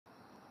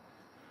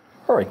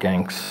All right,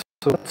 gang, so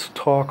let's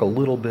talk a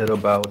little bit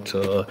about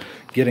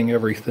getting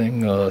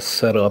everything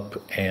set up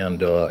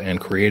and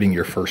creating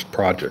your first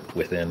project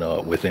within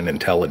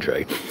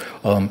IntelliJ.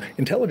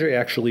 IntelliJ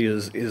actually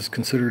is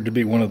considered to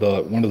be one of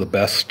the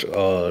best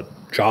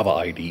Java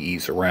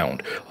IDEs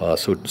around.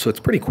 So it's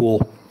pretty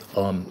cool.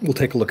 We'll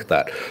take a look at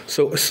that.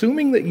 So,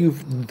 assuming that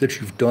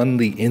you've done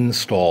the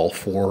install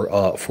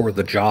for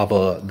the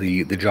Java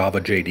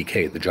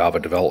JDK, the Java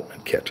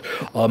Development Kit,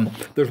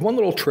 there's one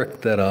little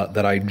trick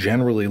that I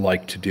generally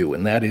like to do,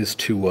 and that is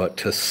to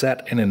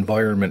set an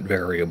environment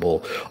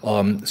variable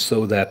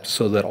so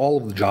that all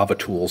of the Java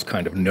tools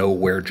kind of know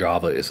where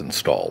Java is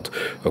installed.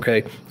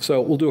 Okay,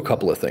 so we'll do a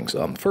couple of things.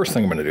 First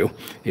thing I'm going to do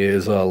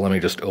is let me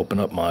just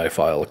open up my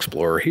File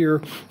Explorer here,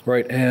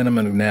 right, and I'm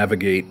going to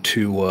navigate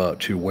to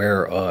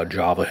where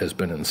Java has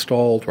been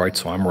installed, right?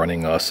 So I'm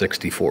running a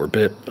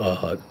 64-bit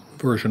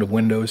version of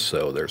Windows,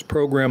 so there's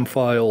program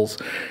files,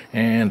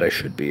 and I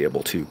should be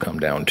able to come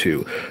down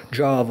to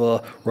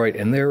Java, right?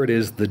 And there it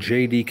is, the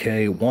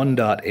JDK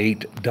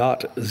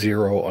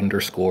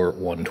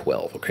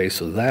 1.8.0_112. Okay,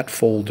 so that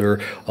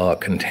folder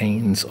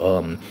contains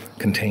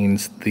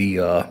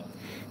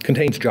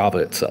Java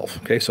itself.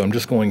 Okay, so I'm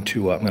just going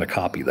to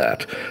copy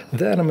that.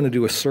 Then I'm going to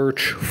do a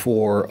search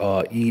for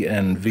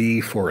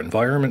env for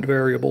environment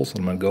variables.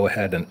 I'm going to go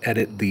ahead and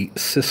edit the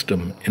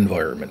system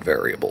environment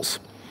variables.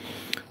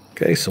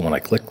 Okay, so when I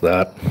click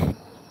that, it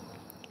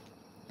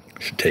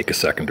should take a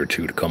second or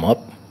two to come up.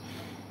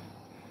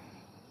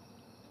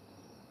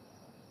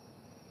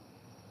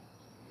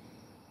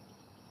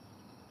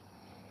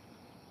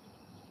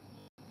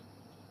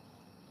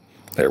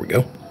 There we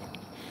go.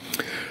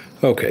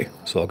 Okay,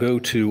 so I'll go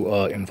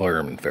to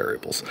environment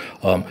variables.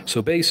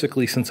 So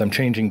basically, since I'm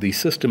changing the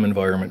system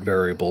environment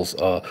variables,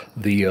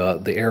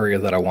 the area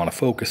that I want to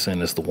focus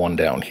in is the one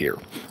down here.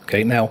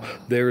 Okay, now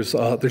there's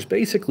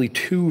basically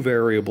two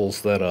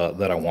variables that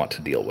I want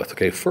to deal with.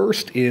 Okay,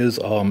 first is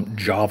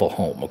Java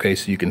home. Okay,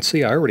 so you can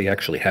see I already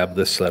actually have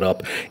this set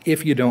up.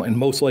 If you don't, and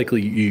most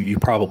likely you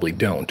probably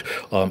don't,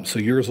 so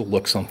yours will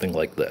look something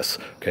like this.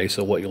 Okay,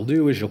 so what you'll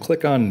do is you'll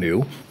click on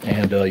New,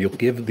 and you'll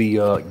give the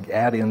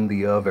add in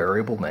the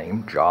variable name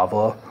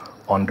Java_home,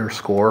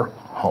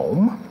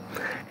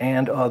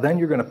 and then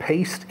you're going to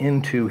paste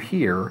into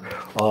here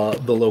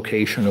the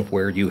location of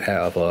where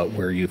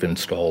you've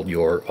installed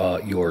your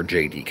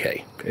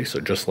JDK. Okay, so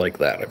just like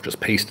that, I've just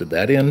pasted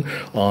that in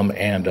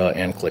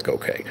and click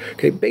OK.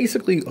 Okay,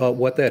 basically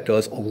what that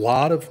does, a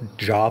lot of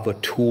Java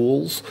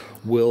tools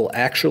will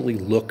actually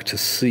look to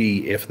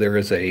see if there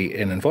is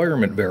an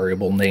environment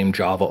variable named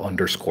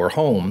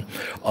Java_home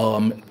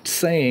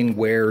saying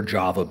where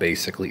Java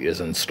basically is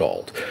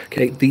installed.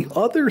 Okay, the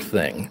other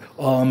thing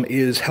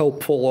is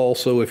helpful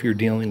also if you're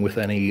dealing with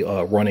any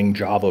running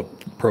Java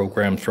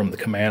programs from the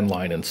command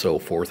line and so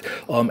forth,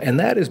 and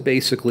that is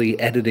basically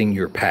editing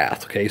your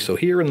path. Okay, so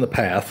here in the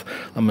path,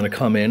 I'm going to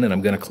come in and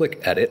I'm going to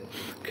click Edit.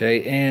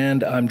 Okay,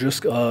 and I'm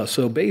just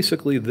so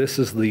basically this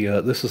is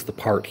the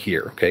part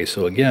here. Okay,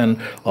 so again,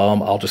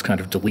 I'll just kind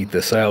of delete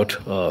this out,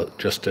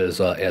 just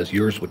as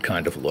yours would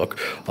kind of look.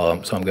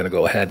 So I'm going to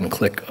go ahead and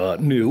click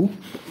New,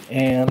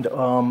 and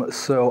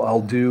so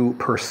I'll do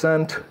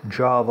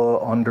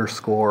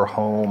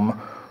 %Java_home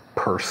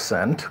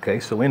 %.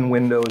 Okay, so in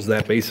Windows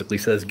that basically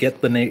says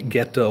get the name,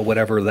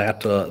 whatever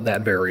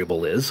that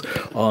variable is,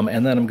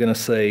 and then I'm going to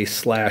say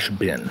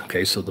 /bin.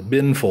 Okay, so the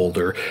bin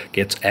folder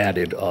gets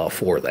added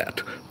for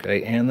that.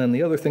 Okay, and then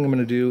the other thing I'm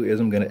going to do is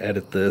I'm going to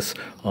edit this.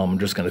 I'm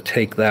just going to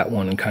take that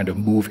one and kind of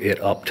move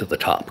it up to the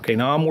top. Okay,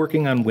 now I'm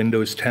working on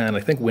Windows 10. I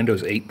think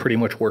Windows 8 pretty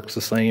much works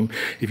the same.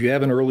 If you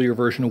have an earlier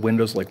version of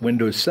Windows like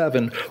Windows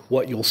 7,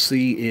 what you'll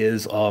see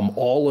is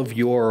all of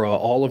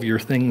your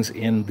things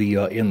in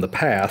the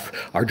path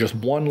are just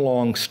one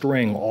long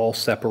string, all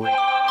separated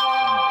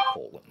by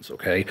semicolons.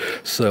 Okay,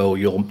 so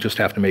you'll just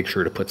have to make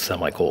sure to put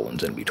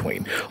semicolons in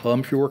between.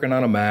 If you're working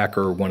on a Mac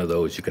or one of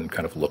those, you can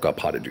kind of look up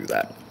how to do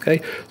that.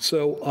 Okay,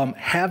 so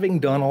having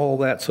done all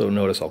that, so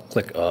notice I'll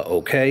click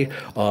OK.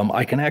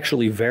 I can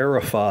actually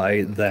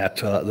verify that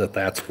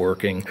that's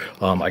working.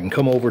 I can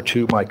come over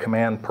to my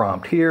command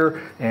prompt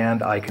here,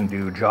 and I can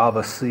do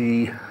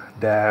javac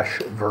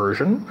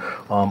 -version.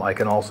 I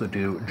can also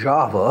do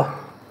Java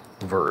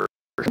version.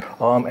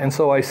 And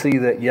so I see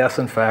that yes,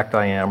 in fact,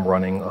 I am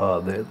running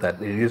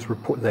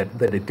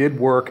that it did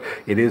work.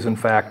 It is in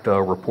fact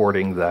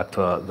reporting that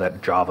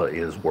Java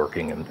is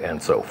working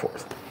and so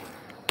forth.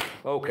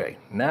 Okay,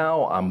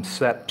 now I'm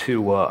set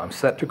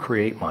to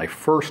create my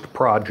first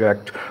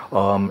project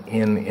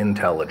in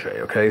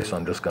IntelliJ. Okay, so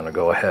I'm just going to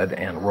go ahead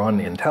and run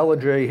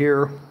IntelliJ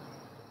here.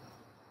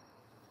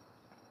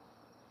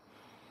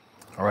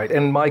 All right,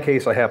 in my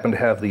case, I happen to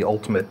have the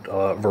Ultimate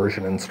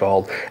version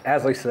installed.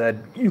 As I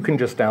said, you can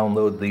just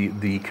download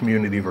the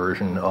community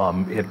version.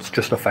 It's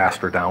just a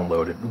faster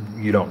download.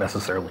 You don't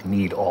necessarily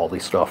need all the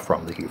stuff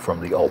from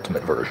the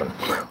Ultimate version.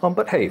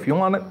 But hey, if you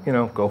want it,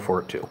 go for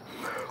it too.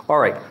 All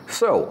right,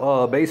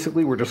 so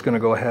basically, we're just going to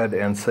go ahead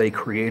and say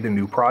create a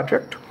new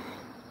project.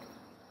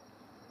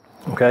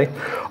 Okay,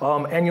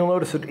 and you'll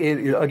notice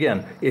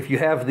again, if you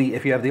have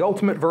the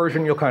ultimate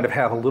version, you'll kind of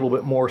have a little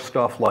bit more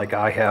stuff like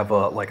I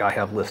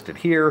have listed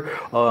here.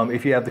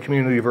 If you have the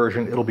community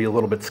version, it'll be a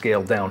little bit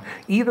scaled down.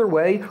 Either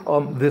way,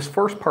 this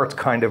first part's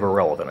kind of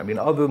irrelevant. I mean,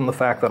 other than the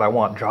fact that I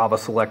want Java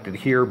selected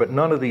here, but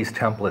none of these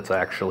templates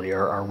actually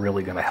are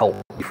really going to help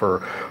me for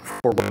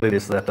what it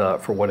is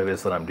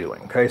that I'm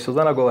doing. Okay, so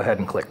then I'll go ahead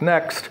and click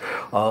next,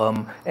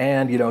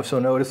 and so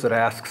notice it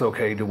asks,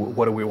 okay,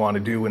 what do we want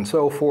to do and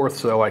so forth.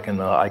 So I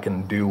can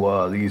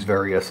do these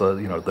various,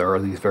 there are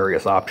these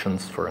various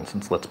options. For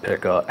instance, let's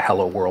pick a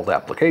HelloWorld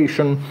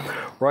application,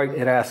 right?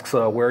 It asks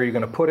where are you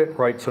going to put it,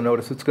 right? So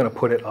notice it's going to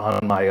put it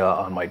on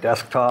my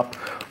desktop.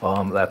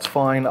 That's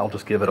fine. I'll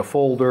just give it a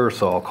folder.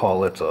 So I'll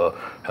call it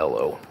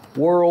Hello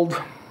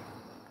World.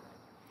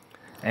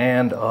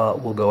 And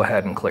we'll go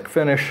ahead and click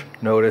finish.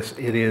 Notice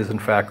it is in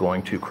fact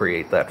going to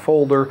create that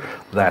folder.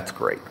 That's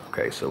great.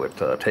 Okay, so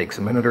it takes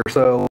a minute or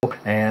so,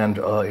 and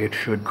it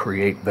should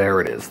create. There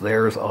it is.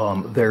 There's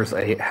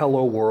a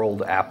Hello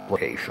World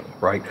application,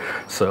 right?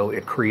 So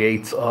it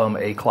creates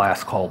a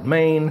class called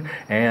main,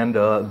 and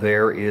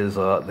there is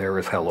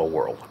Hello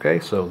World. Okay,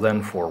 so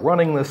then for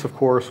running this, of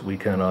course, we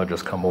can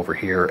just come over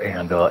here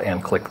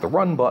and click the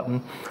run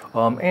button,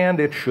 and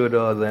it should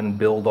then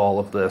build all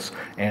of this.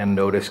 And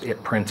notice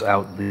it prints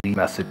out the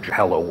message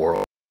Hello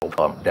World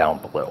down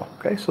below.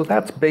 Okay, so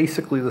that's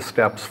basically the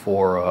steps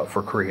for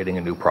creating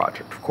a new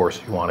project. Of course,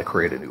 if you want to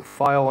create a new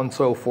file and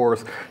so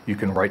forth, you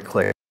can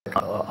right-click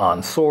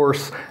on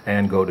source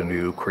and go to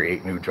new,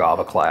 create new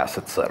Java class,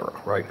 etc.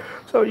 Right?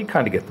 So you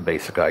kind of get the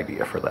basic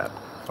idea for that.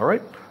 All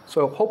right.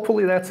 So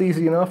hopefully that's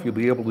easy enough. You'll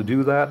be able to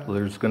do that.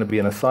 There's going to be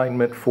an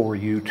assignment for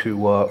you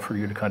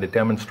to kind of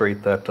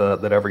demonstrate that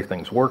that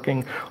everything's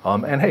working.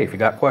 And hey, if you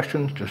got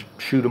questions, just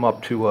shoot them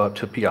up to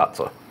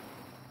Piazza.